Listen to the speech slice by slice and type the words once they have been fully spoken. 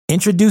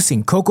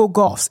Introducing Coco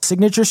Gauff's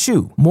signature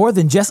shoe, more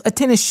than just a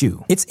tennis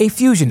shoe. It's a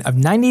fusion of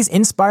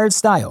 90s-inspired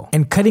style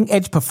and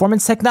cutting-edge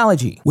performance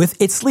technology.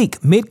 With its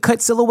sleek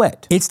mid-cut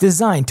silhouette, it's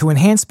designed to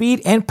enhance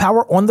speed and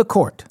power on the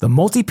court. The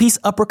multi-piece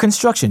upper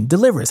construction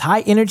delivers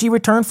high-energy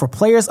return for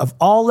players of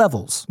all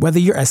levels. Whether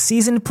you're a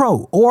seasoned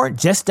pro or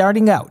just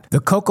starting out, the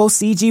Coco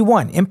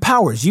CG1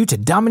 empowers you to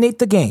dominate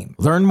the game.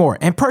 Learn more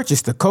and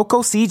purchase the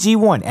Coco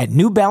CG1 at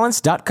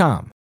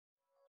NewBalance.com.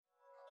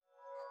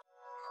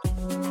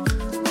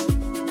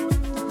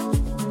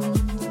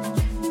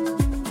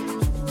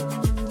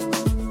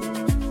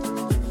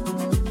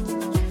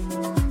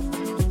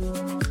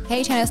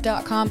 Hey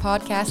Tennis.com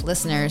podcast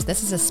listeners,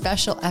 this is a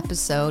special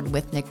episode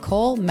with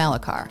Nicole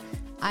Melichar.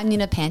 I'm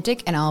Nina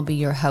Pantic and I'll be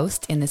your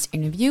host in this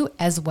interview,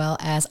 as well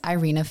as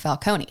Irina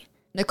Falconi.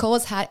 Nicole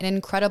has had an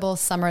incredible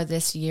summer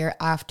this year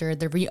after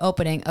the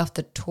reopening of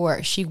the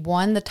tour. She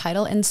won the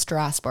title in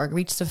Strasbourg,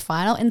 reached the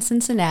final in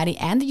Cincinnati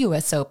and the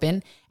US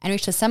Open, and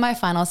reached the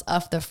semifinals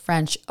of the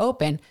French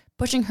Open,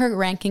 pushing her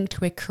ranking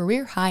to a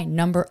career high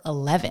number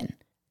 11.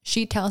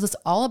 She tells us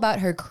all about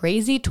her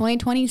crazy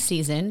 2020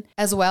 season,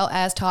 as well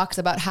as talks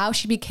about how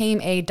she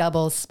became a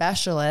doubles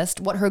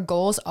specialist, what her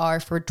goals are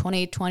for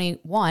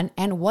 2021,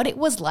 and what it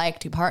was like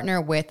to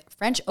partner with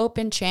French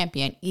Open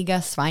champion Iga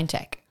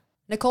Swiatek.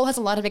 Nicole has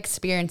a lot of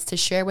experience to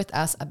share with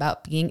us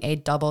about being a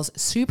doubles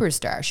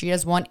superstar. She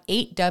has won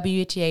 8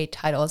 WTA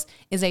titles,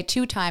 is a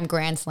 2-time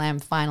Grand Slam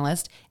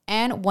finalist,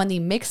 and won the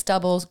mixed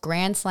doubles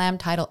Grand Slam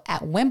title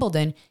at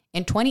Wimbledon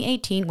in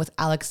 2018 with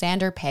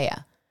Alexander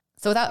Peya.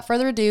 So without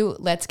further ado,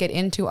 let's get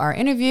into our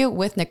interview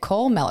with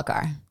Nicole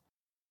Melichar.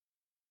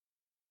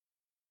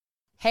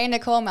 Hey,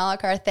 Nicole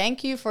Melichar,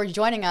 thank you for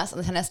joining us on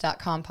the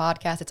Tennis.com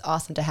podcast. It's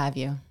awesome to have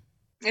you.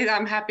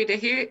 I'm happy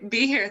to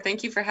be here.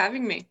 Thank you for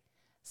having me.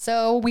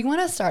 So we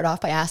want to start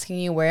off by asking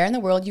you where in the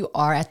world you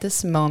are at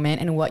this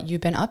moment and what you've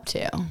been up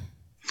to.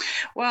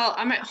 Well,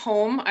 I'm at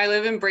home. I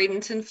live in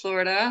Bradenton,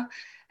 Florida.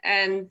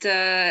 And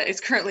it's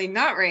currently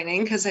not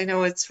raining because I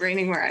know it's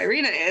raining where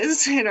Irina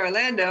is in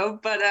Orlando.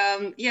 But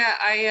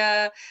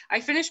I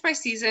finished my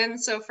season.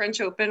 So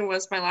French Open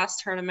was my last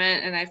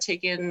tournament, and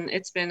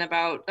it's been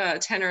about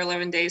 10 or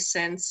 11 days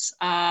since.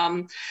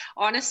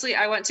 Honestly,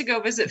 I went to go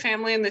visit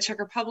family in the Czech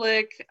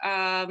Republic,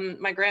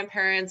 my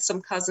grandparents,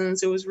 some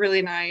cousins. It was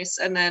really nice.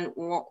 And then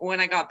when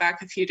I got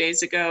back a few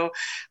days ago,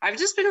 I've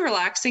just been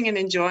relaxing and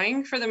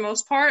enjoying for the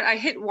most part. I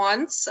hit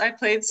once. I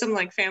played some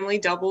family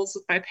doubles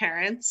with my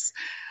parents.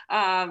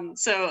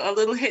 So a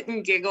little hit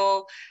and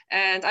giggle,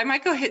 and I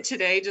might go hit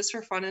today just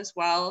for fun as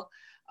well.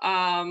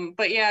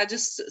 But yeah,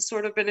 just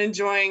sort of been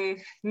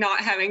enjoying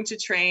not having to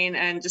train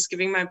and just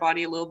giving my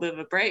body a little bit of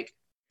a break.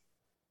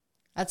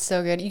 That's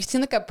so good. You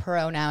seem like a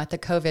pro now at the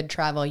COVID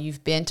travel.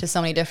 You've been to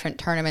so many different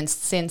tournaments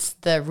since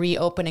the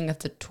reopening of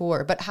the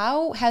tour, but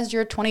how has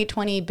your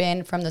 2020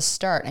 been from the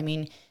start? I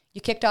mean,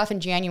 you kicked off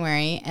in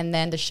January and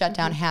then the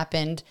shutdown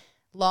happened,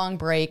 long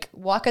break.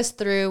 Walk us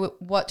through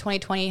what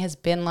 2020 has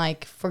been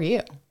like for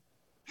you.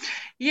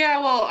 Yeah,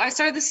 well, I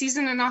started the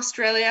season in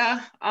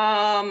Australia.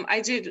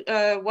 I did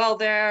well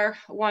there,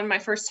 won my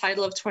first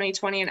title of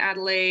 2020 in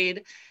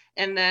Adelaide,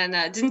 and then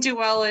didn't do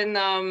well in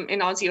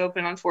Aussie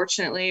Open,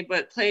 unfortunately,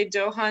 but played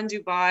Doha and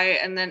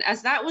Dubai. And then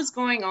as that was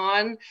going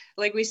on,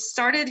 we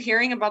started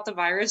hearing about the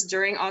virus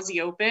during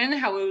Aussie Open,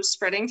 how it was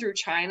spreading through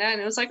China, and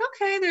it was like,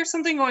 okay, there's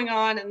something going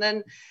on. And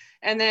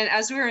then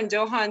as we were in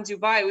Doha and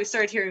Dubai, we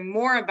started hearing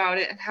more about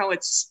it and how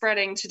it's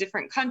spreading to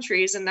different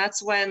countries. And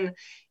that's when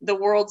the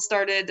world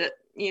started,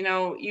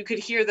 you could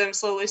hear them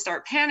slowly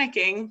start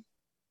panicking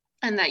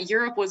and that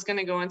Europe was going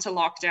to go into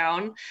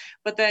lockdown.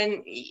 But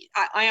then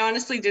I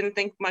honestly didn't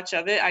think much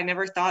of it. I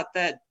never thought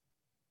that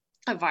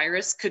a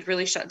virus could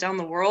really shut down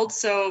the world.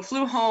 So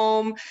flew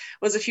home,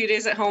 was a few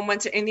days at home,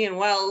 went to Indian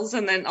Wells,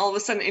 and then all of a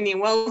sudden Indian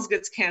Wells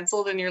gets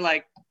canceled and you're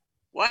like,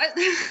 what?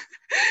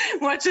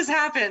 What just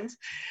happened?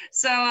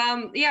 So,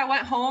 I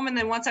went home, and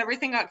then once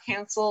everything got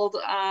canceled,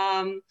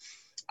 I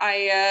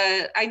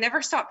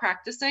never stopped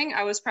practicing.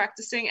 I was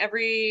practicing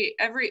every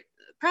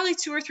probably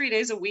 2 or 3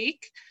 days a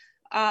week.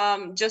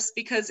 Just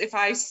because if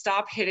I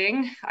stop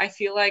hitting, I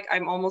feel like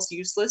I'm almost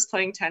useless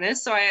playing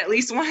tennis. So I at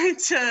least wanted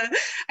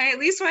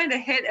to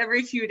hit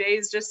every few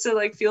days just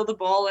to feel the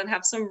ball and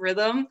have some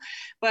rhythm.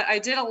 But I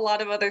did a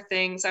lot of other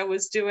things. I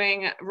was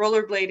doing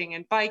rollerblading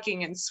and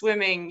biking and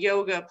swimming,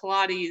 yoga,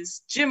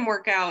 Pilates, gym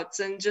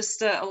workouts, and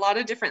just a lot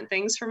of different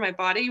things for my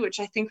body, which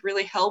I think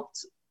really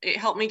helped. It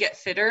helped me get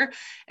fitter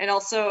and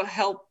also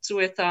helped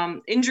with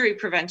injury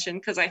prevention.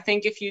 Because I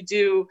think if you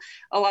do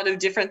a lot of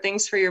different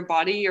things for your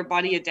body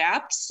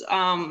adapts.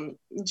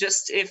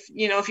 Just if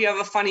you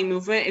have a funny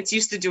movement, it's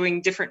used to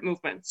doing different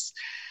movements.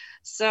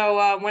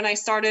 So when I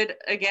started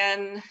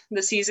again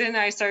the season,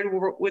 I started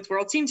with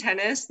World Team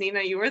Tennis.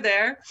 Nina, you were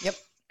there. Yep.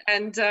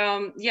 And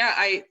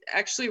I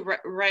actually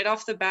right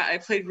off the bat, I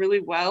played really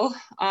well.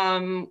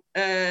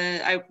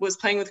 I was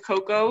playing with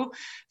Coco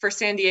for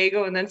San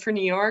Diego and then for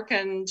New York,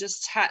 and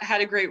just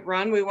had a great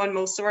run. We won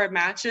most of our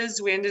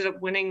matches. We ended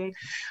up winning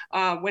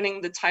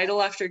the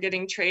title after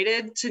getting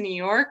traded to New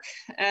York.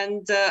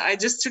 And I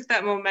just took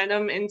that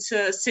momentum into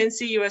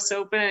Cincy, US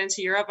Open, and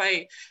into Europe.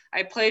 I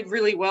played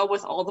really well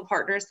with all the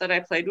partners that I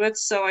played with.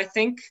 So I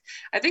think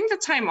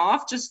the time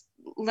off just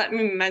let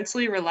me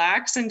mentally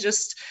relax and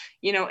just,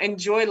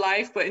 enjoy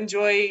life, but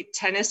enjoy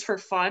tennis for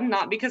fun,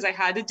 not because I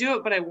had to do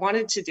it, but I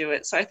wanted to do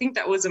it. So I think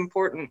that was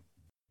important.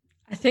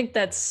 I think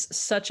that's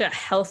such a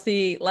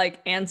healthy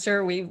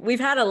answer. We've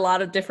had a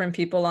lot of different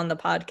people on the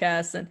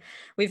podcast, and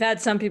we've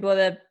had some people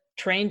that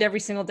trained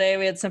every single day.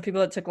 We had some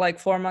people that took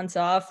 4 months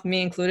off,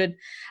 me included.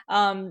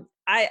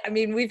 I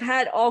mean, we've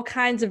had all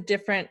kinds of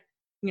different,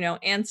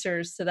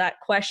 answers to that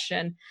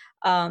question.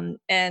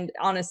 And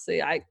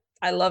honestly,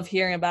 I love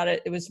hearing about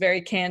it. It was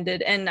very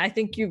candid. And I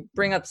think you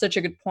bring up such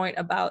a good point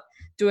about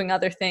doing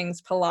other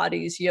things,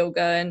 Pilates,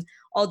 yoga, and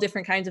all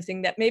different kinds of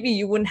things that maybe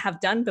you wouldn't have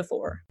done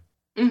before.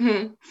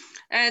 Mm-hmm.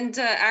 And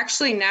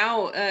actually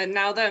now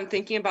that I'm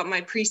thinking about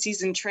my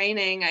preseason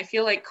training, I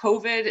feel like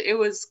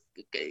COVID,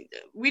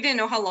 we didn't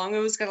know how long it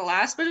was going to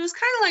last, but it was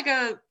kind of like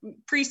a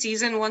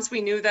preseason. Once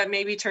we knew that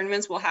maybe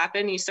tournaments will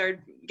happen, you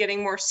start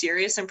getting more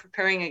serious and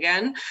preparing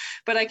again.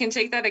 But I can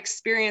take that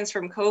experience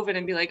from COVID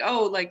and be like,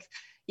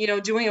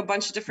 doing a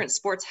bunch of different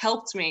sports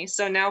helped me.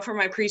 So now for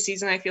my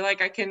preseason, I feel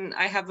like I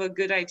have a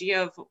good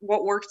idea of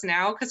what worked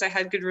now because I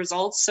had good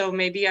results. So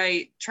maybe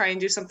I try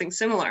and do something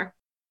similar.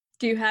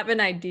 Do you have an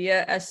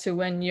idea as to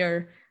when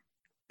your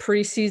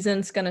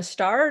preseason's going to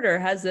start, or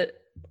has it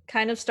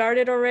kind of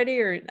started already?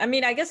 Or, I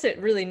mean, I guess it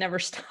really never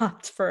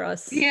stopped for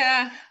us.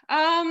 Yeah.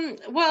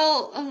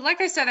 Well,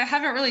 like I said, I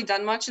haven't really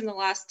done much in the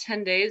last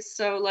 10 days.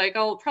 So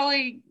I'll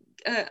probably,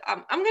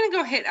 I'm going to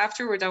go hit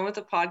after we're done with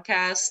the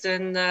podcast.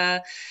 And,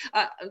 I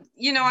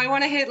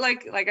want to hit,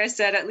 like I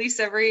said, at least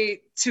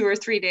every 2 or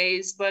 3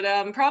 days, but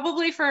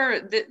probably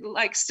for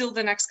still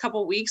the next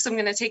couple weeks, I'm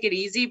going to take it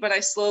easy, but I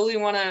slowly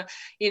want to,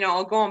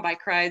 I'll go on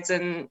bike rides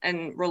and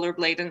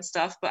rollerblade and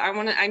stuff, but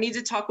I need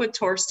to talk with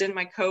Torsten,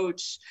 my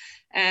coach,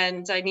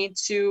 and I need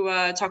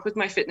to talk with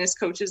my fitness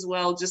coach as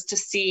well, just to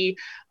see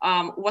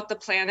what the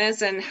plan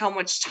is and how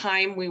much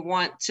time we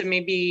want to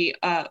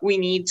we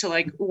need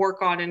to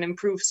work on and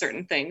improve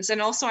certain things.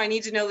 And also I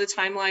need to know the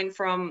timeline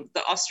from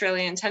the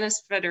Australian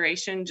Tennis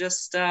Federation,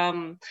 just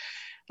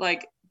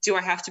do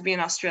I have to be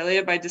in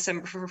Australia by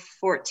December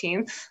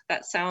 14th?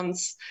 That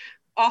sounds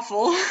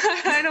awful.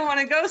 I don't want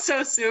to go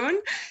so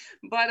soon,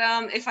 but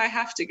if I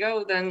have to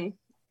go, then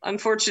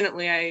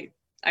unfortunately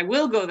I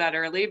will go that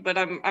early, but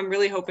I'm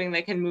really hoping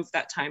they can move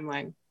that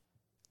timeline.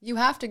 You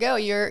have to go.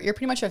 You're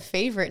pretty much a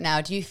favorite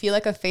now. Do you feel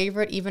like a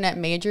favorite even at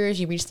majors?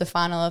 You reached the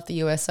final of the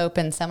US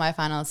Open,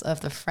 semifinals of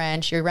the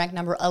French. You're ranked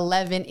number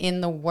 11 in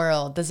the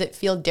world. Does it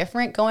feel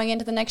different going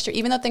into the next year,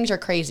 even though things are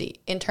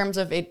crazy in terms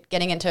of it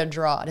getting into a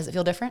draw? Does it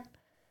feel different?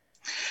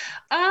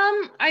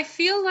 I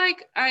feel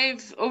like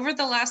over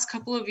the last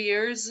couple of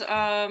years,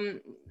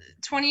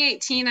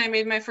 2018, I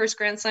made my first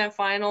Grand Slam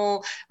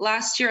final.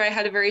 Last year, I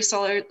had a very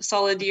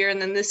solid year.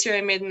 And then this year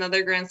I made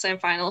another Grand Slam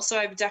final. So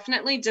I've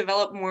definitely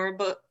developed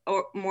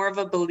more of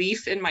a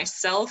belief in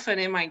myself and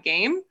in my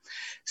game.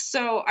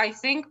 So I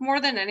think more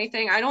than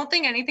anything, I don't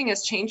think anything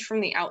has changed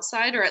from the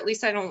outside, or at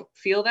least I don't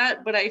feel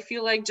that, but I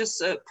feel like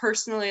just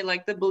personally,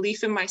 the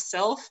belief in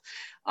myself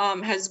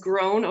has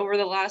grown over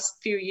the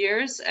last few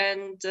years.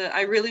 And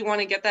I really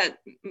want to get that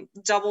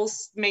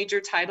doubles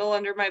major title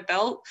under my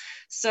belt.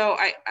 So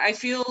I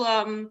feel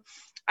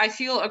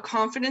a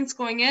confidence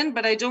going in,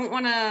 but I don't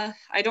want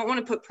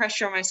to put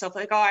pressure on myself.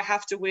 I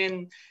have to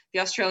win the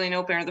Australian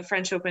Open or the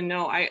French Open.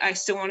 No, I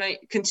still want to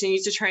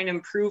continue to try and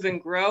improve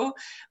and grow.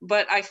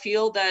 But I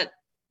feel that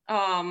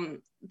I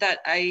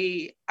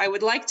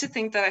would like to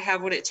think that I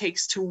have what it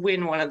takes to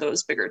win one of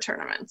those bigger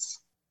tournaments.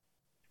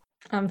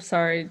 I'm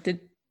sorry. Did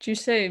you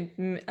say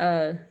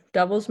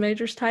doubles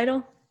majors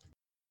title?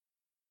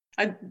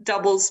 A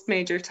doubles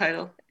major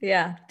title.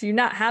 Yeah. Do you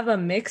not have a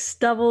mixed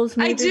doubles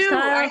majors title?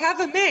 I have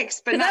a mix,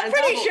 but not I'm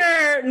pretty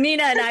sure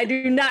Nina and I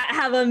do not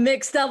have a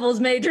mixed doubles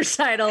majors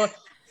title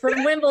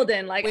from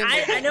Wimbledon.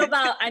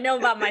 I know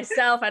about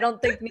myself. I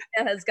don't think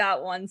Nina has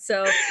got one.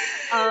 So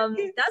that's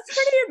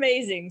pretty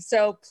amazing.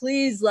 So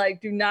please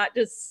do not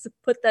just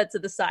put that to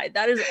the side.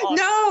 That is awesome.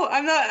 No,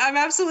 I'm not. I'm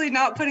absolutely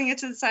not putting it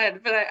to the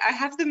side, but I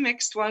have the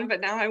mixed one,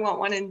 but now I want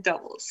one in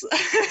doubles.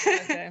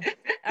 Okay.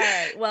 All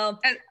right. Well,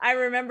 I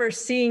remember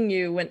seeing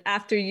you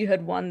after you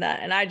had won that,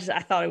 and I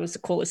thought it was the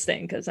coolest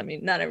thing because, I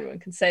mean, not everyone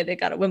can say they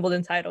got a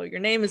Wimbledon title. Your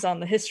name is on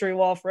the history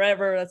wall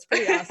forever. That's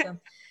pretty awesome.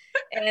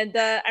 And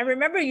I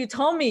remember you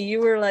told me, you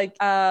were I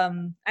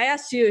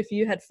asked you if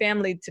you had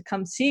family to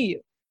come see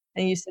you.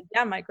 And you said,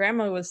 yeah, my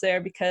grandma was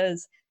there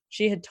because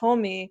she had told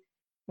me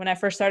when I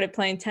first started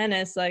playing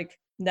tennis,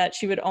 that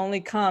she would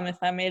only come if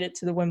I made it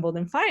to the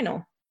Wimbledon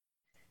final.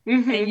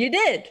 Mm-hmm. And you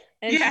did.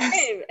 And yes. You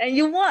came, and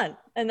you won.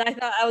 And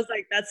I was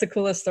like, that's the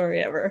coolest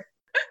story ever.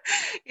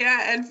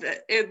 Yeah, and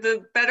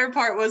the better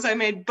part was I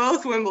made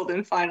both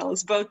Wimbledon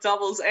finals, both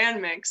doubles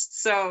and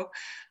mixed. So,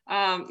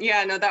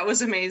 yeah, no, that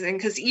was amazing.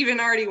 Because even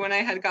already when I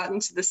had gotten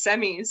to the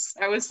semis,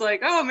 I was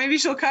like, oh, maybe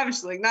she'll come.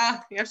 She's like, nah,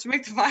 you have to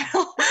make the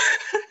final.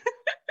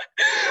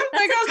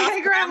 Like,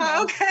 okay,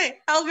 grandma, okay,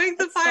 I'll make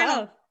the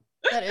final. Tough.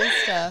 That is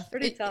tough.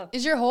 Pretty tough.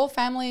 Is your whole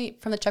family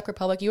from the Czech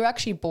Republic? You were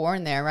actually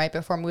born there, right?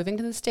 Before moving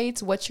to the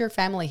States. What's your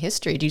family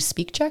history? Do you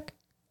speak Czech?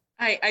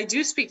 I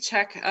do speak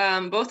Czech.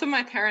 Both of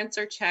my parents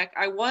are Czech.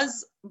 I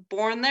was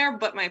born there,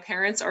 but my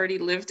parents already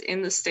lived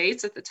in the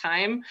States at the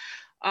time.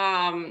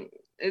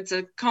 It's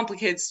a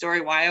complicated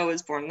story why I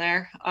was born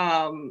there.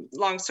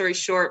 Long story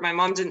short, my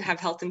mom didn't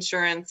have health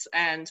insurance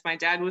and my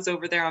dad was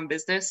over there on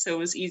business. So it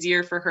was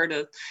easier for her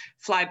to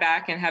fly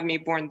back and have me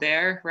born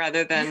there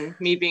rather than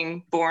me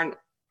being born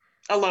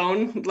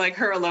alone, like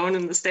her alone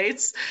in the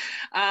States.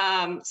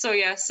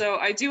 So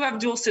I do have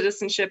dual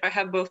citizenship. I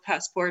have both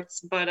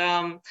passports, but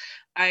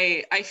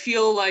I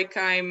feel like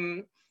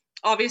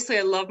obviously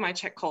I love my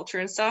Czech culture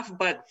and stuff,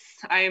 but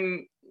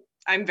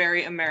I'm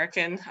very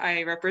American.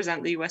 I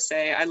represent the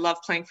USA. I love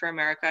playing for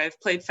America.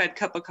 I've played Fed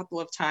Cup a couple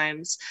of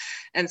times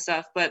and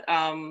stuff, but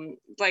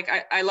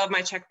I love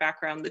my Czech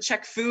background, the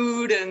Czech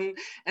food and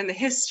the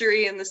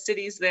history and the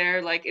cities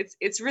there. Like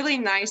it's really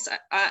nice.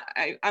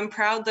 I'm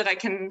proud that I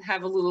can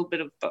have a little bit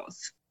of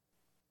both.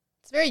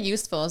 It's very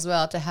useful as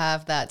well to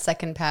have that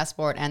second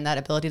passport and that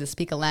ability to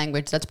speak a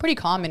language. That's pretty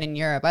common in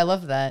Europe. I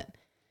love that.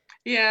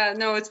 Yeah,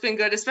 no, it's been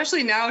good,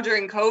 especially now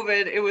during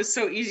COVID. It was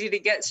so easy to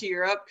get to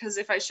Europe because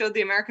if I showed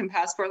the American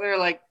passport, they're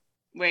like,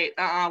 wait,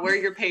 where are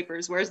your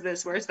papers? Where's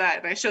this? Where's that?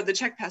 And I showed the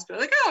Czech passport,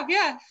 like, oh,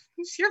 yeah,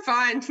 you're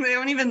fine. They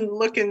don't even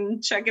look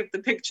and check if the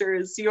picture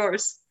is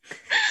yours.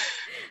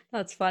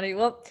 That's funny.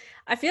 Well,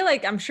 I feel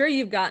like I'm sure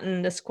you've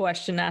gotten this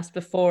question asked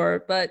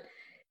before, but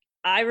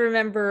I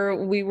remember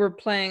we were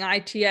playing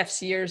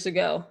ITFs years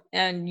ago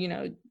and,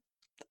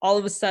 all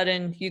of a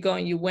sudden you go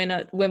and you win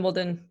a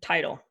Wimbledon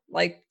title.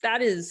 Like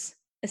that is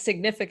a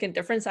significant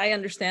difference. I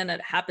understand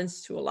that it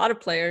happens to a lot of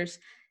players,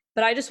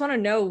 but I just want to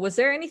know, was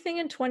there anything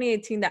in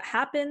 2018 that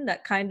happened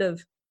that kind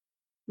of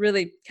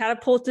really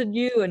catapulted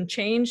you and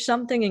changed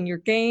something in your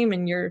game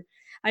and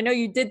I know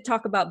you did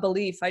talk about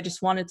belief. I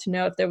just wanted to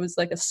know if there was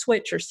like a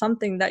switch or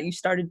something that you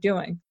started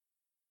doing.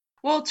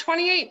 Well,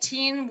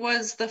 2018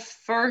 was the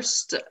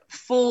first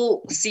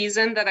full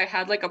season that I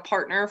had like a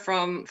partner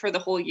for the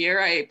whole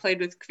year. I played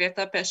with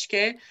Květa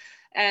Peške,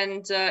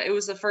 and it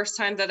was the first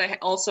time that I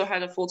also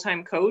had a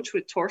full-time coach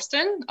with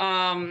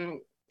Torsten,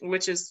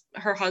 which is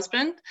her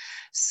husband.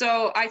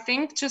 So I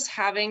think just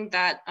having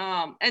that,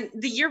 and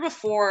the year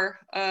before,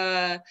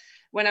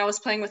 when I was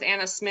playing with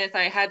Anna Smith,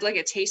 I had like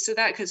a taste of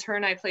that because her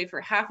and I played for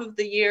half of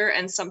the year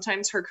and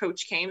sometimes her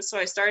coach came. So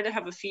I started to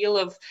have a feel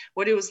of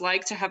what it was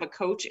like to have a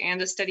coach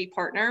and a steady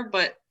partner.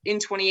 But in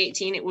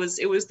 2018, it was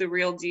the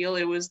real deal.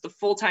 It was the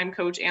full-time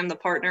coach and the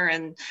partner,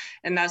 and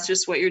that's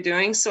just what you're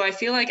doing. So I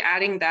feel like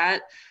adding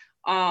that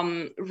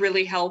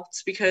really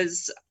helped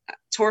because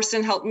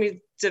Torsten helped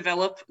me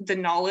develop the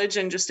knowledge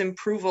and just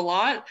improve a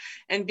lot.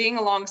 And being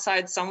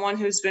alongside someone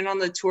who's been on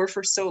the tour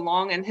for so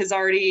long and has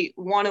already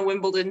won a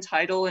Wimbledon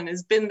title and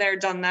has been there,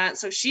 done that.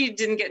 So she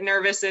didn't get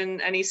nervous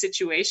in any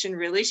situation,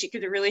 really. She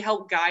could really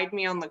help guide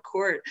me on the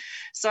court.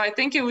 So I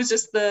think it was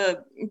just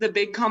the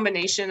big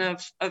combination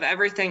of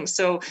everything.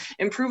 So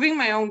improving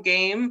my own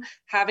game,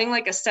 having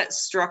like a set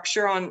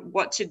structure on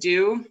what to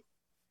do,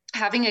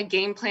 having a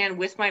game plan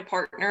with my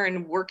partner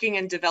and working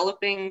and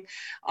developing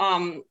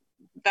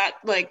that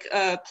like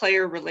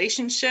player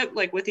relationship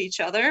like with each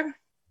other.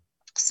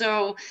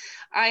 So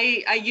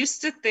I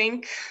used to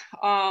think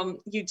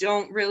you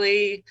don't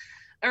really,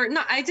 or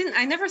not,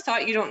 I never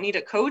thought you don't need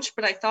a coach,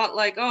 but I thought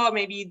like, oh,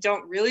 maybe you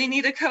don't really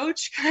need a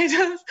coach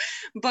kind of,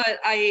 but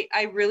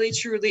I really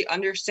truly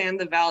understand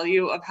the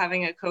value of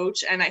having a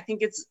coach. And I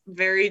think it's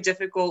very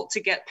difficult to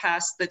get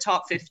past the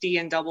top 50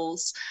 in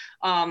doubles,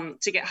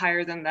 to get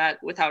higher than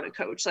that without a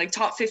coach. Like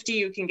top 50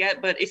 you can get,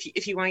 but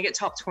if you want to get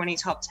top 20,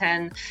 top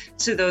 10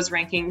 to those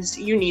rankings,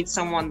 you need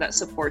someone that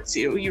supports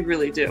you. You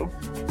really do.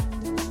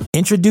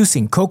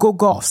 Introducing Coco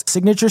Gauff's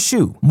signature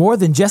shoe, more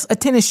than just a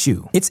tennis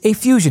shoe. It's a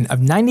fusion of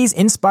 90s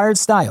inspired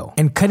style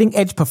and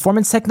cutting-edge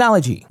performance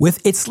technology.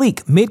 With its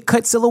sleek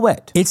mid-cut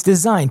silhouette, it's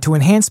designed to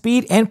enhance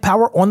speed and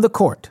power on the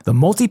court. The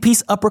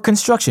multi-piece upper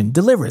construction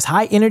delivers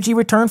high energy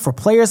return for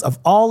players of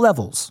all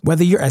levels.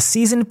 Whether you're a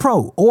seasoned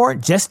pro or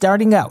just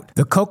starting out,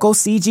 the Coco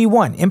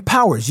CG1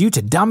 empowers you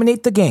to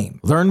dominate the game.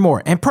 Learn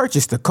more and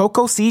purchase the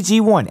Coco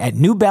CG1 at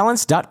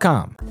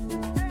newbalance.com.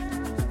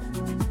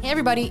 Hey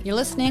everybody, you're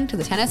listening to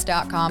the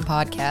Tennis.com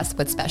podcast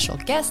with special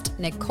guest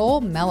Nicole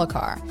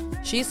Melichar.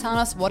 She's telling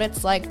us what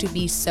it's like to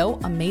be so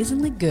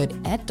amazingly good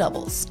at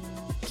doubles.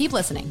 Keep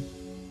listening.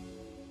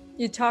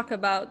 You talk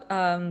about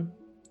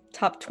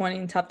top 20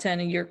 and top 10,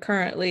 and you're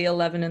currently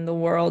 11 in the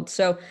world.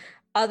 So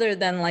other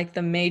than like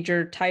the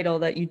major title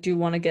that you do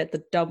want to get,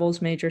 the doubles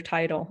major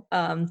title,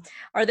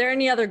 are there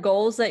any other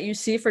goals that you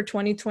see for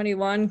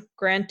 2021?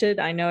 Granted,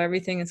 I know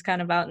everything is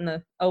kind of out in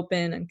the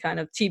open and kind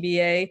of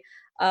TBA,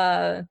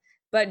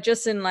 but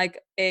just in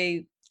like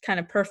a kind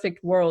of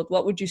perfect world,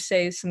 what would you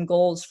say some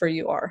goals for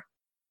you are?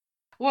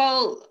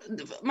 Well,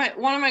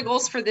 one of my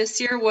goals for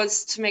this year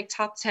was to make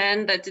top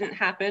 10. That didn't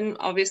happen.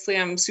 Obviously,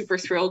 I'm super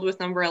thrilled with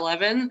number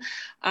 11,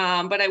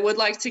 but I would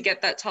like to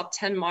get that top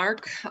 10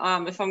 mark.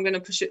 If I'm going to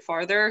push it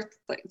farther,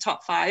 like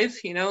top 5,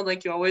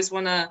 like you always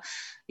want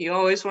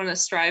to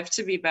strive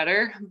to be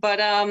better. But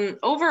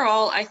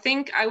overall, I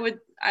think I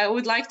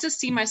would like to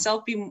see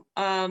myself be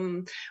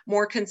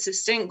more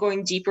consistent,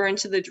 going deeper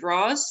into the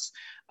draws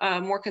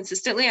more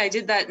consistently. I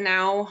did that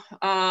now.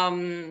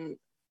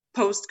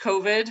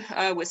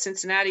 Post-COVID with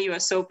Cincinnati,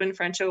 US Open,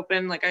 French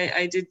Open, like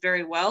I did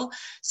very well.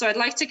 So I'd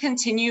like to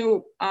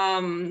continue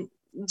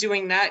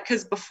doing that,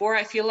 because before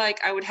I feel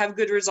like I would have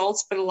good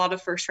results, but a lot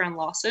of first round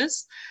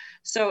losses.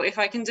 So if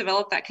I can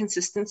develop that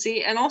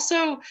consistency and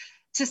also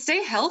to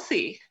stay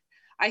healthy,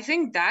 I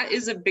think that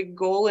is a big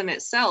goal in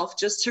itself,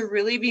 just to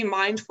really be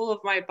mindful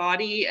of my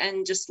body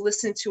and just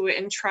listen to it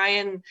and try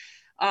and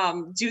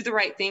do the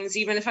right things,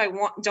 even if I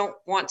don't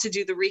want to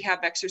do the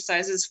rehab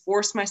exercises,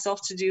 force myself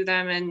to do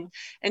them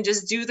and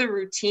just do the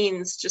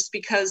routines, just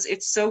because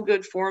it's so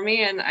good for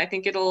me. And I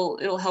think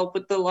it'll help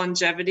with the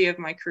longevity of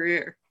my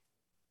career.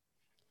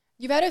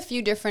 You've had a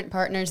few different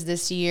partners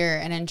this year,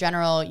 and in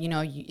general,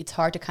 it's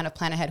hard to kind of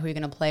plan ahead who you're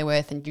going to play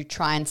with, and you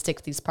try and stick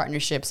to these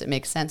partnerships. It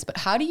makes sense. But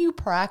how do you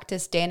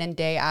practice day in and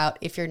day out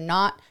if you're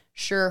not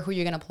sure who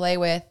you're going to play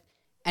with?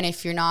 And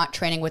if you're not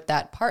training with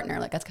that partner?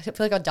 Like, that's, I feel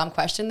like a dumb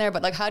question there,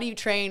 but like, how do you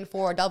train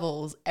for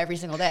doubles every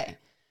single day?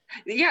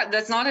 Yeah,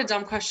 that's not a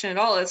dumb question at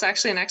all. It's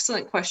actually an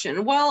excellent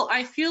question. Well,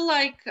 I feel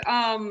like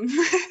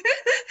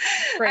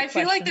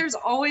like there's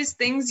always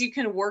things you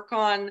can work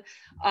on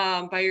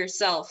by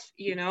yourself.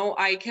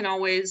 I can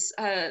always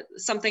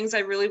some things I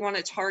really want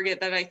to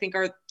target that I think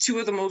are two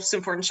of the most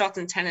important shots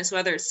in tennis,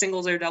 whether it's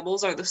singles or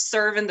doubles, are the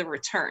serve and the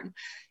return.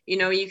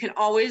 You can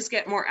always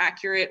get more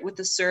accurate with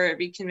the serve.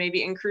 You can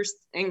maybe increase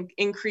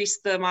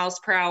the miles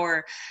per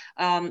hour.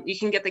 You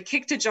can get the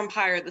kick to jump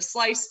higher, the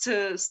slice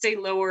to stay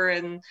lower,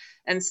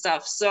 and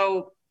stuff.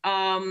 So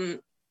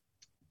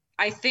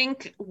I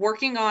think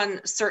working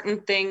on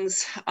certain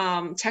things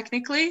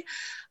technically,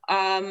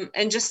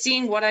 and just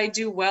seeing what I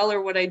do well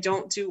or what I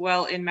don't do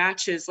well in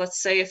matches.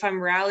 Let's say if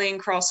I'm rallying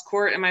cross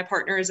court and my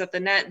partner is at the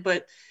net,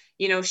 but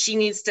she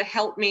needs to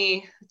help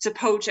me to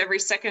poach every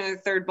second or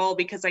third ball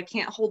because I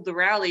can't hold the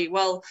rally.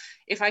 Well,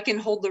 if I can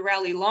hold the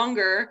rally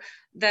longer,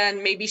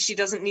 then maybe she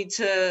doesn't need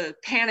to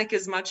panic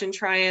as much and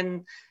try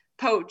and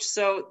poach.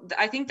 So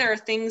I think there are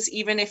things,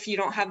 even if you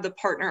don't have the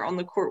partner on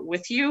the court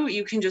with you,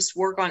 you can just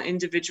work on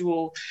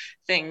individual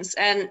things.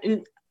 And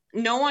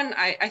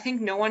I think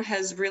no one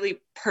has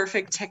really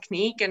perfect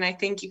technique. And I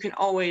think you can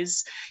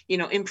always,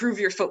 improve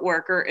your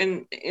footwork or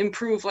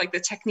improve like the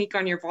technique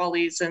on your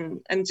volleys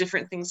and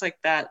different things like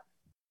that.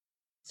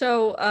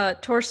 So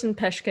Torsten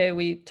Peschke,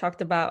 we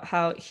talked about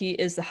how he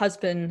is the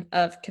husband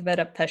of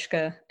Květa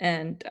Peschke.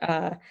 And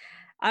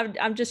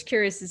I'm just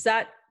curious, is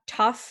that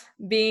tough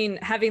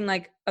having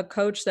like a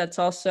coach that's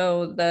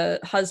also the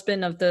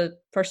husband of the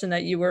person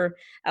that you were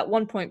at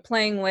one point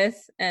playing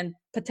with and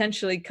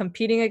potentially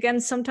competing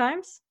against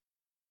sometimes?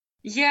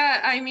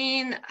 Yeah, I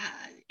mean,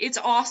 it's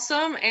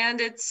awesome,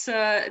 and it's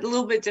a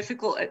little bit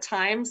difficult at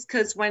times,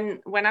 because when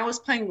I was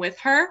playing with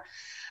her,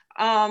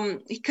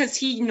 because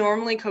he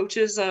normally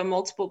coaches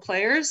multiple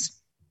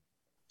players.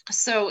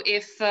 So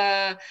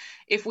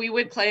if we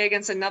would play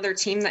against another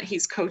team that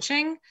he's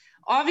coaching,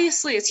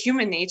 obviously it's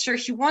human nature.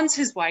 He wants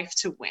his wife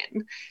to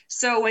win.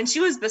 So when she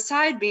was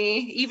beside me,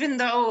 even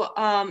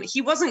though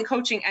he wasn't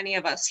coaching any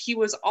of us, he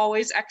was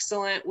always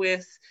excellent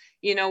with,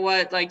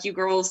 like, you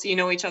girls,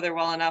 each other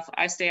well enough.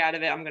 I stay out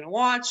of it. I'm going to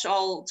watch.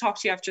 I'll talk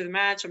to you after the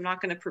match. I'm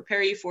not going to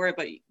prepare you for it,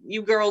 but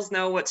you girls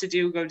know what to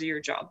do. Go do your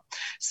job.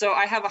 So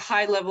I have a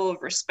high level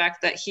of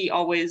respect that he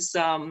always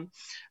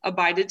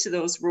abided to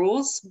those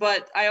rules.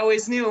 But I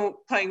always knew,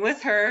 playing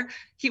with her,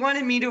 he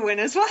wanted me to win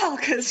as well,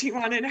 because he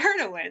wanted her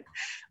to win.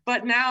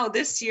 But now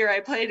this year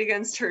I played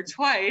against her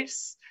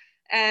twice.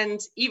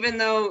 And even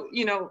though,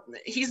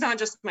 he's not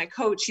just my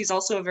coach, he's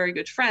also a very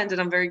good friend,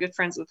 and I'm very good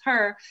friends with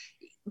her.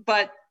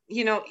 But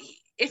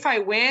if I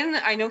win,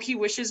 I know he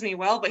wishes me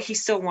well, but he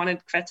still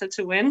wanted Květa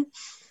to win.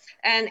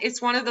 And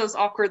it's one of those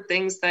awkward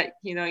things that,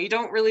 you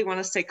don't really want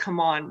to say, come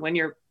on, when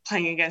you're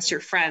playing against your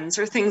friends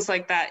or things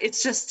like that.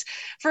 It's just,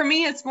 for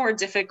me, it's more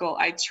difficult.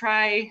 I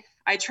try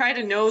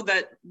to know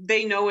that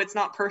they know it's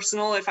not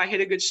personal if I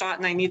hit a good shot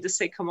and I need to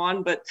say, come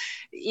on, but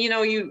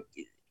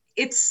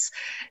it's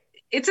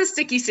a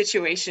sticky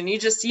situation. You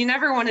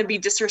never want to be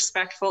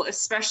disrespectful,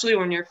 especially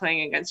when you're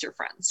playing against your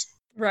friends.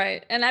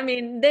 Right. And I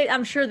mean,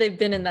 I'm sure they've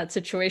been in that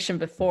situation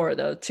before,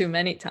 though, too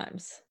many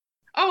times.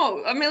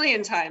 Oh, a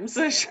million times.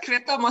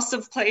 Květa must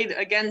have played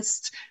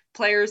against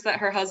players that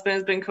her husband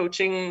has been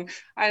coaching,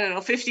 I don't know,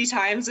 50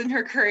 times in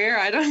her career.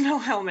 I don't know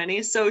how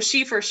many. So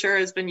she for sure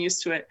has been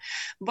used to it.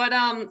 But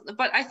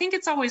I think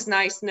it's always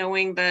nice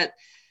knowing that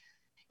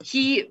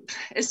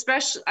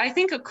I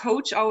think a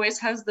coach always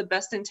has the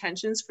best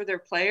intentions for their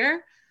player,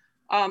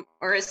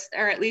 or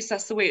at least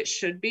that's the way it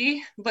should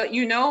be. But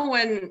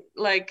when,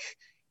 like,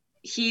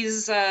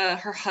 he's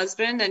her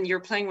husband and you're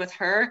playing with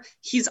her,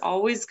 he's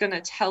always going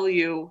to tell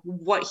you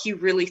what he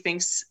really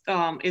thinks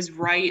is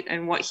right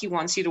and what he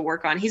wants you to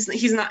work on.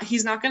 He's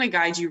not going to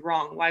guide you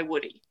wrong. Why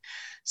would he?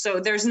 So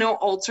there's no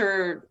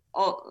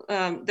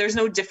there's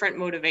no different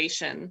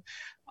motivation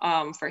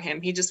for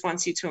him. He just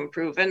wants you to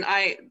improve. And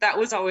that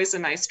was always a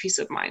nice peace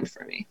of mind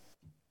for me.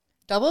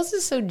 Doubles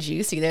is so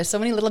juicy. There's so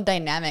many little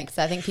dynamics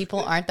that I think people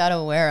aren't that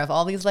aware of.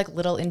 All these like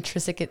little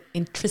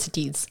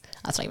intricacies.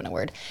 That's not even a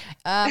word.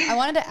 I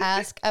wanted to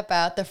ask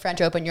about the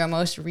French Open. Your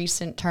most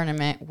recent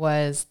tournament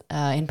was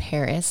in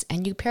Paris,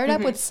 and you paired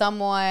up with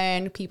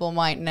someone people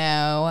might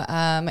know,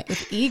 with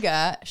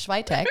Iga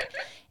Swiatek,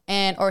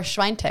 or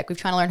Swiatek. We've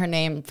trying to learn her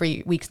name for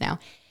weeks now.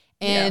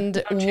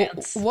 And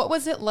what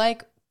was it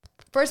like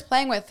first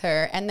playing with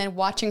her and then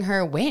watching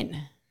her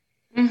win?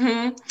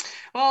 Well,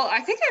 I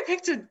think I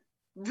picked a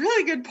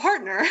really good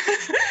partner,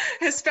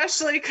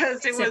 especially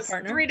because it was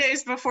 3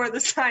 days before the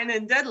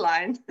sign-in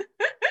deadline.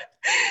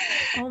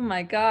 Oh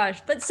my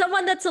gosh. But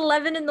someone that's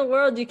 11 in the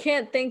world, you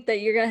can't think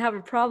that you're going to have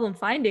a problem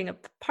finding a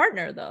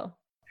partner though.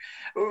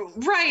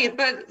 Right.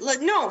 But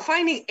no,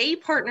 finding a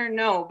partner,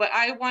 no. But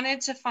I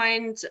wanted to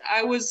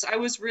I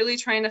was really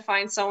trying to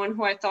find someone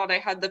who I thought I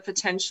had the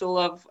potential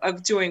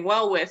of doing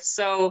well with.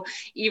 So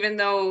even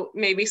though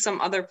maybe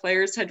some other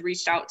players had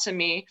reached out to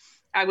me,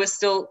 I was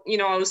still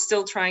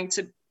trying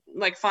to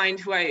like find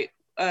who I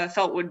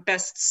felt would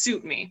best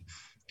suit me.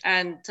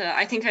 And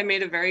I think I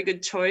made a very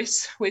good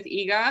choice with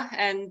Iga.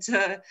 And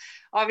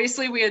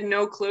obviously we had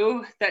no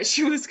clue that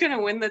she was going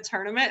to win the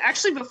tournament.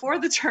 Actually, before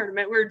the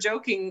tournament, we were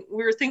joking.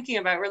 We were thinking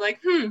about it. We're like,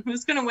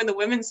 who's going to win the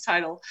women's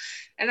title?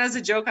 And as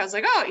a joke, I was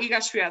like, oh, Iga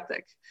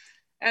Swiatek.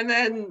 And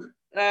then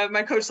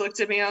my coach looked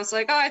at me and I was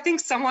like, oh, I think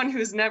someone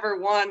who's never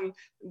won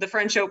the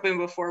French Open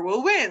before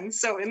will win.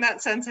 So in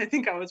that sense, I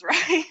think I was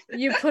right.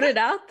 You put it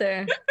out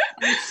there.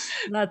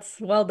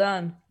 That's well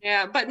done.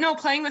 Yeah, but no,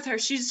 playing with her,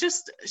 she's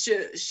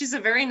a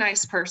very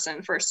nice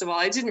person, first of all.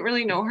 I didn't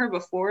really know her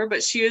before,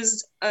 but she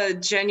is a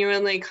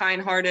genuinely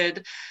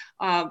kind-hearted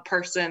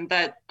person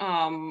that,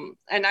 and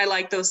I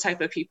like those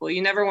type of people.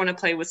 You never want to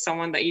play with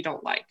someone that you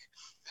don't like.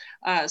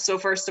 So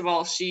first of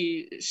all,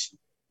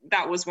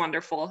 that was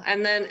wonderful.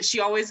 And then she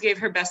always gave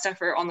her best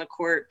effort on the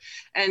court.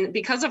 And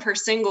because of her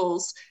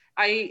singles,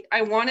 I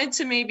wanted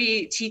to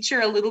maybe teach her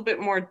a little bit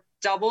more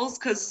doubles,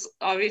 because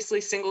obviously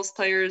singles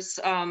players,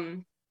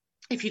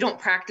 if you don't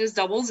practice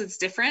doubles, it's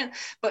different.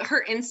 But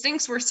her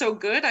instincts were so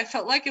good, I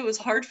felt like it was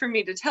hard for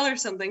me to tell her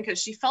something because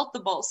she felt the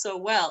ball so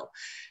well.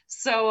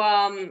 So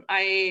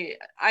I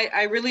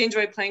really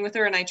enjoyed playing with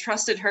her, and I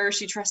trusted her.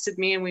 She trusted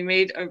me, and we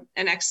made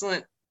an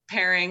excellent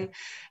pairing.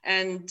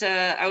 And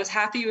I was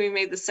happy we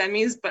made the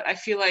semis, but I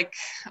feel like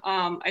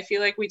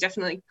we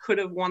definitely could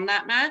have won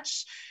that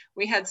match.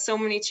 We had so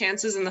many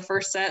chances in the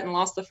first set and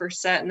lost the first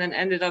set and then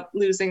ended up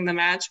losing the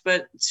match.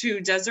 But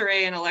to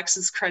Desiree and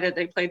Alexa's credit,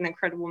 they played an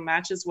incredible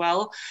match as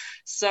well.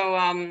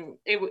 So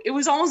it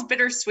was almost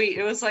bittersweet.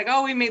 It was like,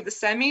 oh, we made the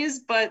semis,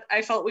 but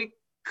I felt we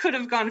could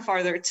have gone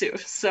farther too.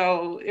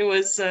 So it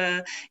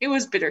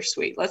was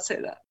bittersweet. Let's say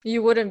that.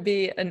 You wouldn't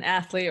be an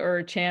athlete or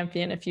a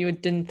champion if you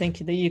didn't think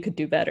that you could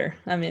do better.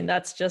 I mean,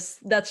 that's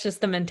just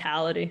the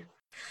mentality.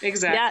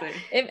 Exactly.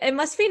 Yeah, it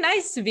must be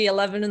nice to be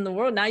 11 in the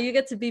world. Now you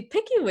get to be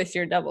picky with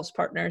your doubles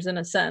partners in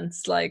a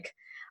sense. Like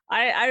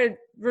I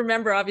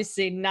remember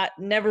obviously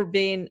never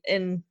being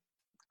in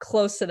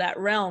close to that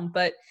realm,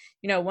 but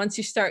once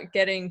you start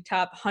getting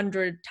top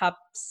 100, top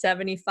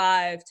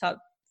 75,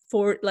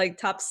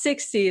 top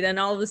 60, then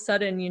all of a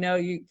sudden,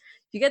 you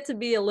get to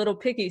be a little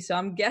picky. So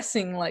I'm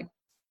guessing like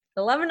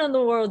 11 in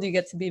the world, you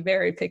get to be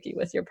very picky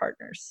with your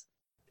partners.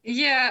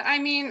 Yeah. I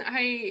mean,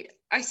 I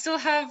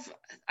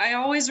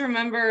always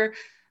remember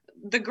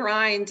the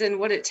grind and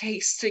what it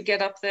takes to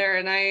get up there.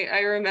 And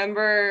I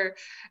remember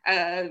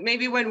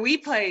maybe when we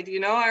played,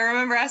 I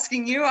remember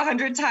asking you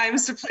 100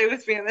 times to play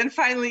with me. And then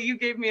finally you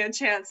gave me a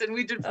chance and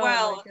we did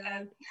well.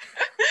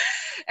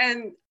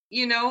 And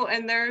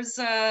there's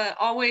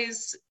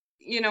always,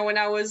 when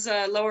I was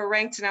lower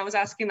ranked and I was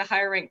asking the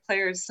higher ranked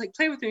players, like,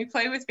 play with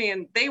me.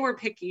 And they were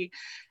picky.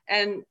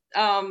 And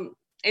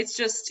it's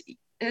just,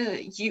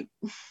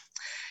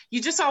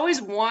 you just always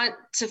want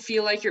to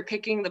feel like you're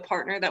picking the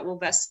partner that will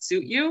best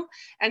suit you.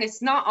 And it's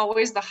not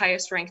always the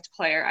highest ranked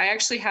player. I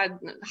actually had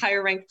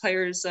higher ranked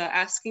players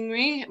asking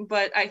me,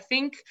 but I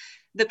think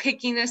the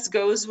pickiness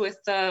goes with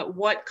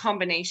what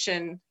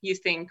combination you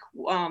think,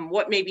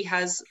 what maybe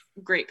has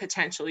great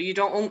potential.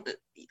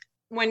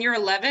 When you're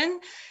 11,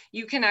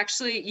 you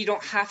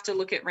don't have to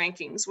look at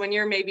rankings. When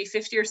you're maybe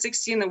 50 or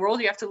 60 in the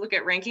world, you have to look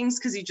at rankings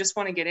because you just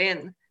want to get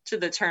in to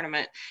the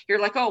tournament. You're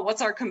like, oh,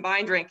 what's our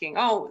combined ranking?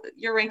 Oh,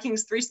 your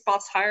ranking's 3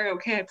 spots higher.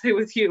 Okay, I play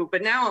with you.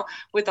 But now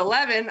with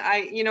 11,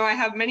 I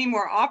have many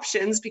more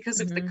options because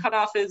if the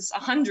cutoff is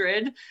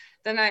 100,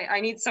 then I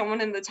need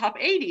someone in the top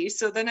 80.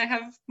 So then I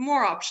have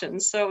more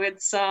options. So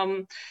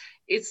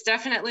it's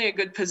definitely a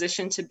good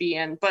position to be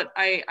in. But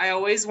I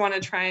always want to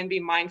try and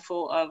be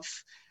mindful of,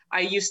 I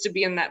used to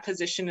be in that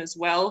position as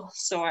well.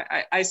 So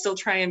I still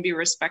try and be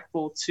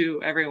respectful to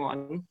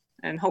everyone.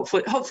 And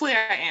hopefully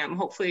I am.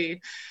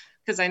 Hopefully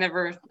because I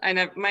never,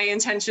 my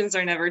intentions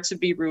are never to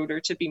be rude or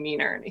to be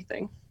mean or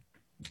anything.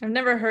 I've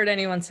never heard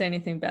anyone say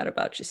anything bad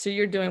about you, so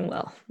you're doing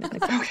well.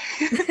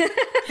 Okay.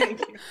 Thank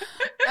you.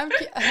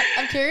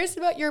 I'm curious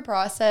about your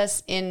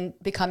process in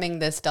becoming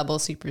this double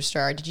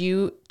superstar. Did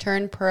you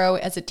turn pro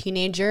as a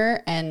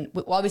teenager, and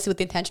obviously with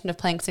the intention of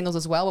playing singles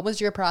as well? What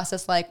was your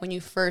process like when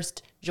you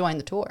first joined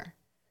the tour?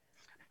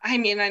 I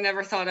mean, I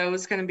never thought I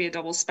was going to be a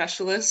double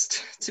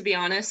specialist, to be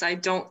honest. I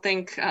don't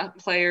think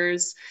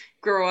players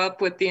grow up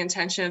with the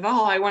intention of,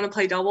 oh, I want to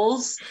play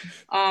doubles.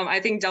 I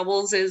think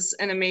doubles is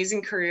an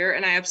amazing career,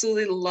 and I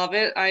absolutely love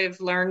it. I've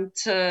learned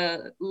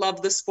to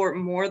love the sport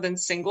more than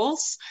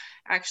singles,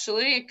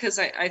 actually, because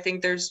I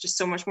think there's just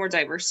so much more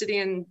diversity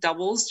in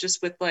doubles,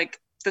 just with like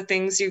the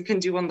things you can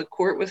do on the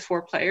court with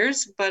 4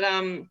 players. But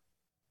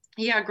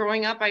yeah,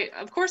 growing up,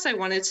 of course I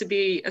wanted to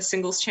be a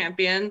singles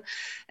champion,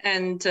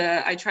 and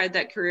I tried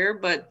that career,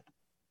 but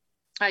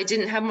I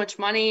didn't have much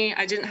money.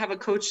 I didn't have a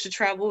coach to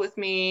travel with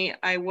me.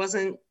 I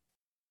wasn't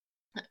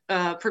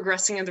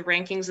progressing in the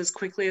rankings as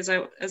quickly as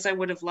I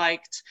would have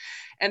liked.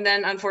 And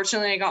then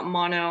unfortunately I got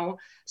mono,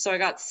 so I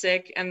got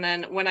sick. And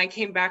then when I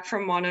came back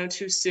from mono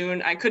too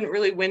soon, I couldn't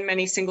really win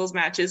many singles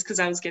matches because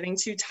I was getting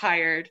too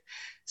tired.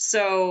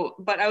 So,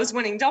 but I was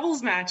winning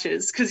doubles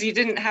matches because you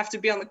didn't have to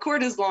be on the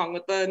court as long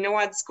with the no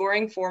ad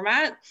scoring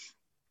format.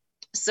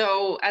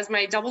 So as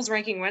my doubles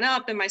ranking went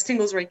up and my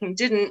singles ranking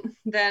didn't,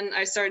 then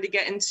I started to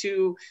get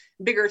into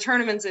bigger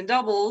tournaments in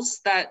doubles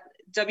that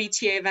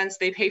WTA events,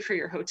 they pay for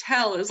your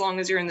hotel as long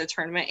as you're in the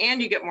tournament, and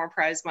you get more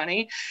prize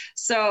money.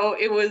 So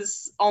it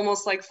was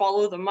almost like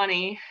follow the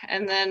money.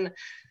 And then,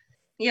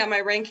 yeah,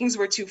 my rankings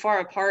were too far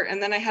apart.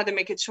 And then I had to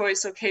make a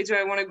choice. Okay, do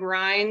I want to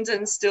grind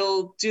and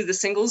still do the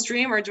singles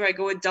dream, or do I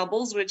go with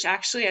doubles, which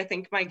actually I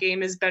think my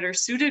game is better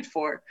suited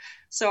for?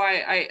 So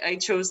I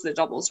chose the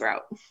doubles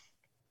route.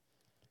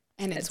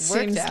 And it's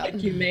worked out.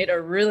 Like you made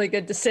a really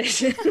good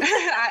decision.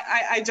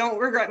 I don't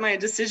regret my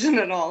decision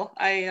at all.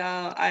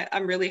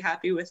 I'm really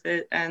happy with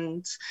it.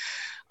 And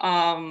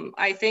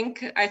I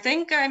think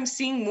I'm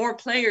seeing more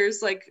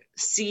players like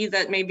see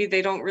that maybe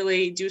they don't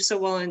really do so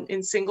well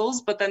in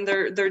singles, but then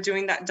they're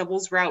doing that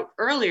doubles route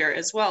earlier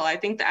as well. I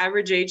think the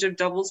average age of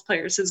doubles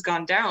players has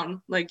gone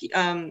down, like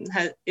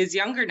is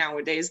younger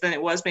nowadays than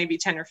it was maybe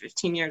 10 or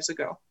 15 years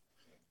ago.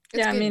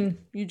 Yeah, I mean,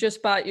 you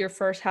just bought your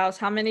first house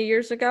how many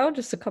years ago?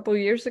 Just a couple of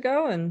years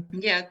ago? And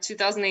yeah,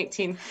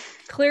 2018.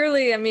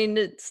 Clearly, I mean,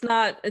 it's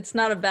not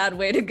a bad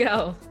way to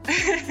go.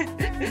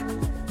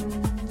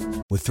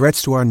 With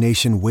threats to our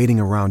nation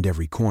waiting around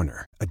every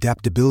corner,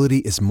 adaptability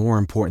is more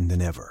important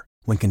than ever.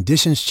 When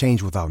conditions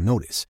change without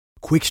notice,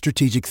 quick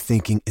strategic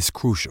thinking is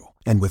crucial.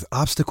 And with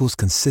obstacles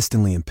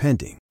consistently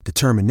impending,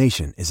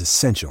 determination is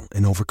essential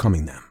in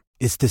overcoming them.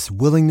 It's this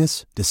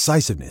willingness,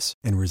 decisiveness,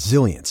 and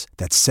resilience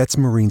that sets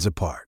Marines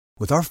apart.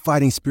 With our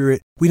fighting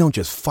spirit, we don't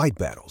just fight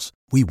battles,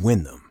 we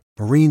win them.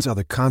 Marines are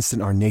the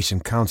constant our nation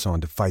counts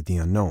on to fight the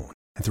unknown.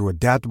 And through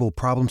adaptable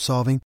problem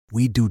solving,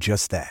 we do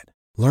just that.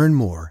 Learn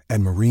more at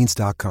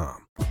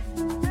marines.com.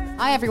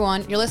 Hi,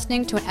 everyone. You're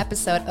listening to an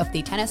episode of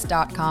the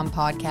Tennis.com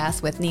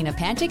podcast with Nina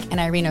Pantic and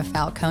Irina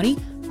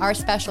Falconi. Our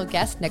special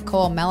guest,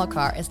 Nicole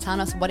Melichar, is telling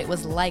us what it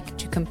was like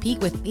to compete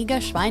with Iga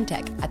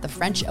Swiatek at the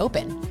French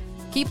Open.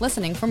 Keep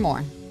listening for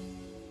more.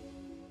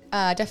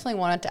 Definitely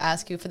wanted to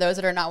ask you, for those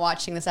that are not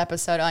watching this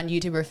episode on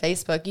YouTube or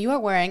Facebook, you are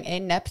wearing a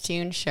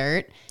Neptune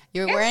shirt.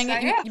 You've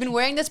been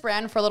wearing this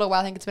brand for a little while.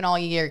 I think it's been all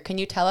year. Can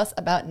you tell us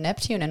about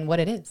Neptune and what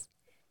it is?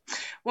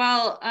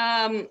 Well,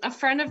 a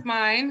friend of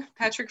mine,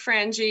 Patrick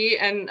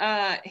Frangi, and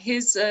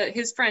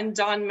his friend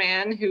Don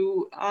Mann,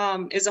 who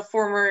is a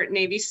former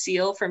Navy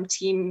SEAL from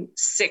Team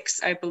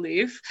 6, I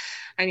believe.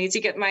 I need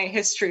to get my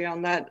history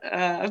on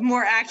that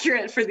more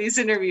accurate for these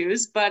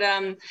interviews. But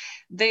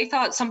they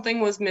thought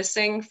something was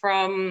missing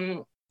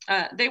from.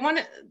 They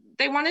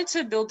wanted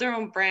to build their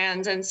own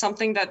brand and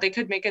something that they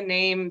could make a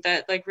name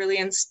that like really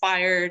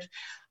inspired.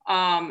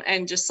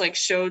 And just like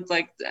showed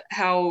like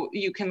how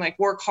you can like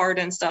work hard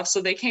and stuff. So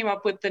they came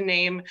up with the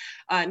name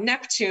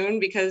Neptune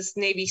because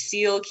Navy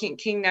SEAL,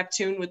 King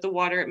Neptune with the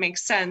water, it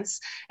makes sense.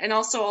 And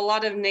also a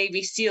lot of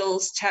Navy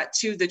SEALs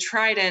tattoo the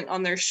trident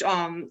on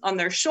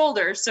their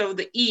shoulder. So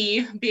the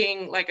E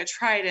being like a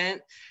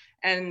trident,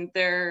 and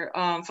their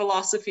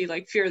philosophy,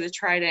 like fear the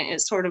trident,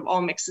 it sort of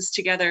all mixes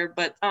together.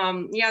 But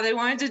yeah, they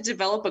wanted to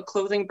develop a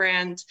clothing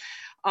brand,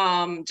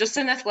 just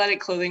an athletic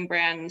clothing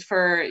brand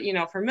for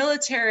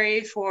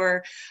military,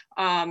 for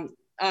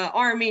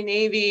Army,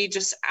 Navy,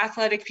 just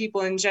athletic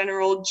people in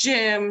general,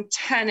 gym,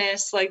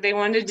 tennis. Like they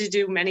wanted to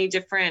do many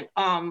different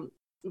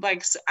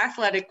like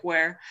athletic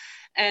wear.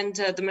 And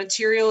the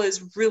material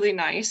is really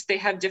nice. They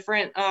have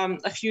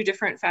a few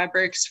different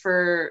fabrics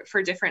for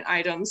different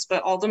items,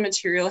 but all the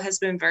material has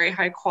been very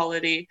high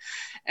quality.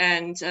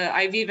 And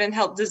I've even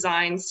helped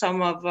design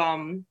some of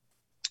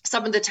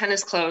the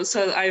tennis clothes.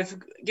 So I've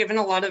given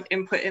a lot of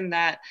input in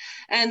that,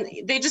 and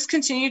they just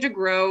continue to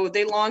grow.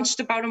 They launched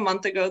about a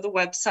month ago, the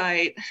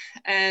website,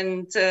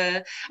 and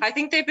I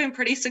think they've been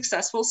pretty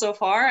successful so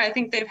far. I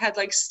think they've had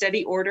like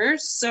steady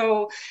orders.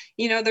 So,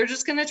 they're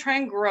just going to try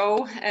and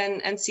grow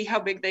and see how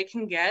big they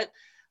can get.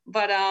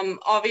 but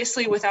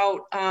obviously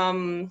without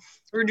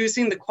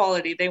reducing the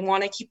quality. They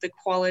want to keep the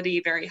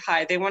quality very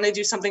high. They want to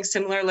do something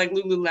similar like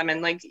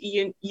Lululemon. Like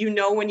you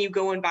know, when you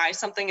go and buy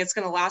something, it's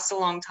going to last a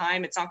long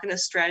time. It's not going to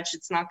stretch.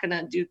 It's not going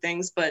to do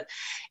things, but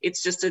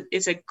it's just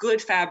it's a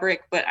good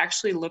fabric, but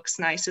actually looks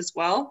nice as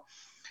well.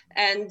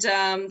 And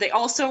they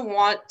also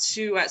want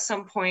to at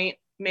some point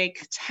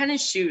make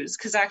tennis shoes,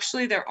 because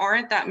actually there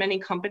aren't that many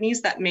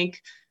companies that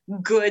make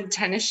good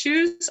tennis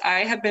shoes. I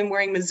have been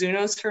wearing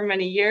Mizuno's for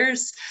many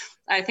years.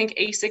 I think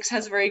Asics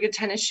has very good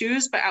tennis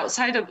shoes, but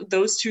outside of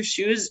those two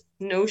shoes,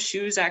 no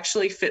shoes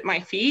actually fit my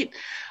feet.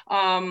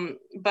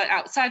 But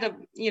outside of,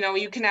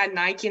 you can add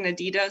Nike and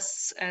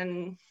Adidas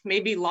and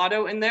maybe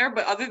Lotto in there.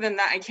 But other than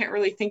that, I can't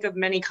really think of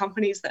many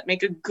companies that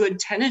make a good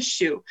tennis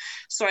shoe.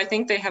 So I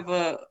think they have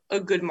a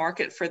good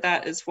market for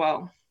that as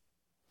well.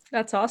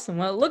 That's awesome.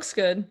 Well, it looks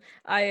good.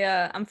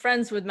 I'm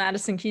friends with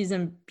Madison Keys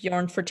and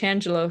Bjorn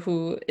Fratangelo,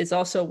 who is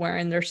also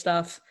wearing their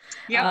stuff.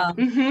 Yeah.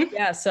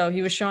 Yeah. So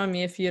he was showing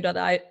me a few of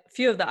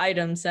the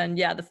items, and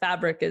yeah, the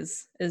fabric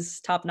is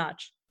top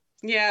notch.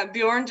 Yeah.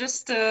 Bjorn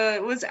just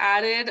was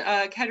added,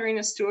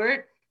 Katarina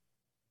Stewart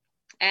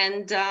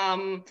and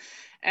Aljaž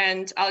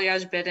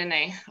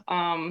Bedene,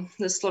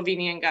 the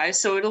Slovenian guy.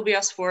 So it'll be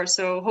us four.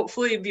 So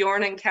hopefully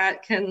Bjorn and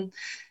Kat can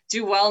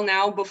do well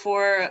now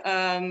before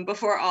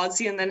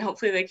Aussie, and then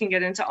hopefully they can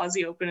get into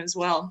Aussie Open as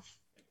well,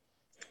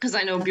 because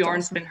I know that's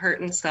Bjorn's awesome. Been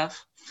hurt and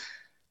stuff.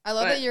 I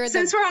love that you're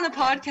since we're on a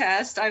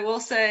podcast, I will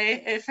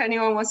say if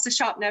anyone wants to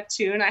shop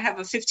Neptune, I have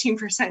a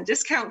 15%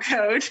 discount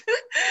code.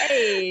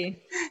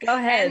 Hey, go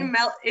ahead.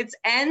 It's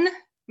N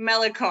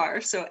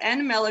Mellicar, so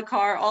N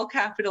Mellicar, all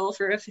capital,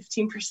 for a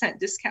 15%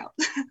 discount.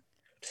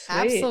 Sweet.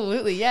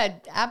 Absolutely. Yeah,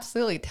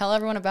 absolutely. Tell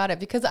everyone about it,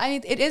 because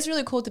it is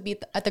really cool to be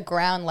at the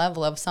ground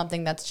level of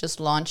something that's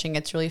just launching.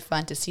 It's really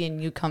fun to see a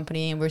new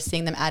company, and we're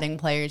seeing them adding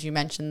players. You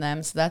mentioned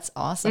them. So that's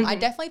awesome. I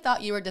definitely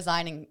thought you were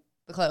designing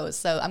the clothes.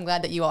 So I'm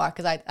glad that you are,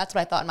 because that's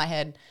what I thought in my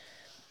head.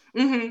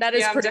 That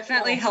is I'm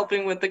definitely cool.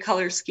 Helping with the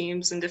color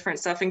schemes and different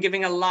stuff and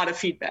giving a lot of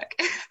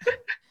feedback.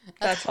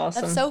 That's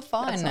awesome. That's so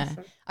fun. That's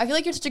awesome. I feel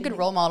like you're such a good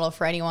role model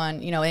for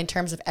anyone, in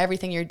terms of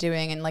everything you're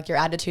doing and like your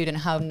attitude and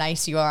how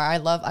nice you are.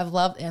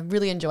 I've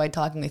really enjoyed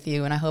talking with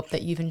you, and I hope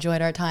that you've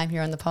enjoyed our time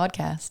here on the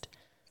podcast.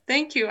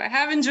 Thank you. I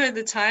have enjoyed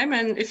the time,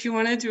 and if you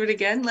want to do it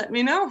again, let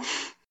me know.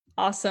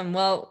 Awesome.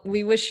 Well,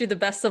 we wish you the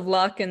best of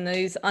luck in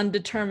these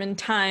undetermined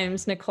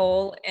times,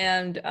 Nicole.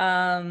 And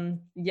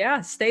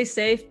stay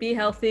safe, be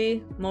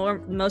healthy.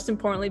 Most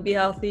importantly, be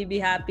healthy, be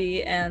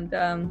happy, and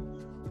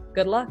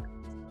good luck.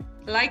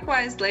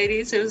 Likewise,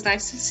 ladies. It was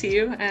nice to see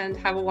you, and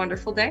have a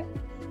wonderful day.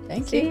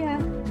 Thank you. Ya.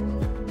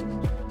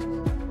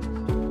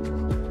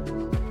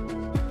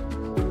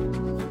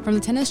 From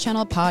the Tennis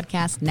Channel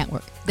Podcast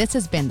Network, this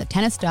has been the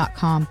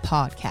Tennis.com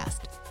podcast.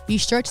 Be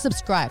sure to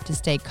subscribe to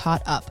stay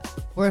caught up.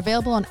 We're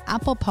available on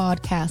Apple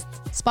Podcasts,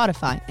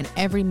 Spotify, and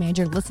every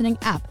major listening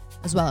app,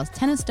 as well as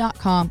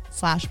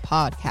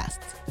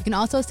tennis.com/podcasts. You can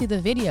also see the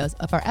videos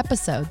of our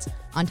episodes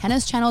on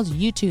Tennis Channel's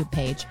YouTube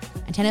page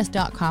and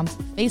tennis.com's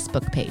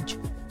Facebook page.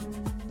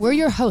 We're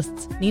your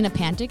hosts, Nina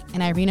Pantic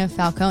and Irina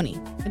Falconi.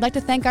 We'd like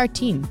to thank our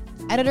team,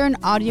 editor and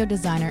audio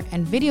designer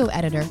and video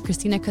editor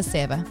Christina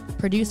Koseva,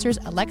 producers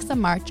Alexa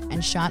March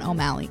and Sean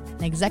O'Malley,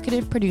 and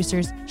executive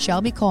producers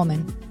Shelby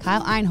Coleman,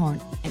 Kyle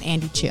Einhorn, and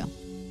Andy Chu.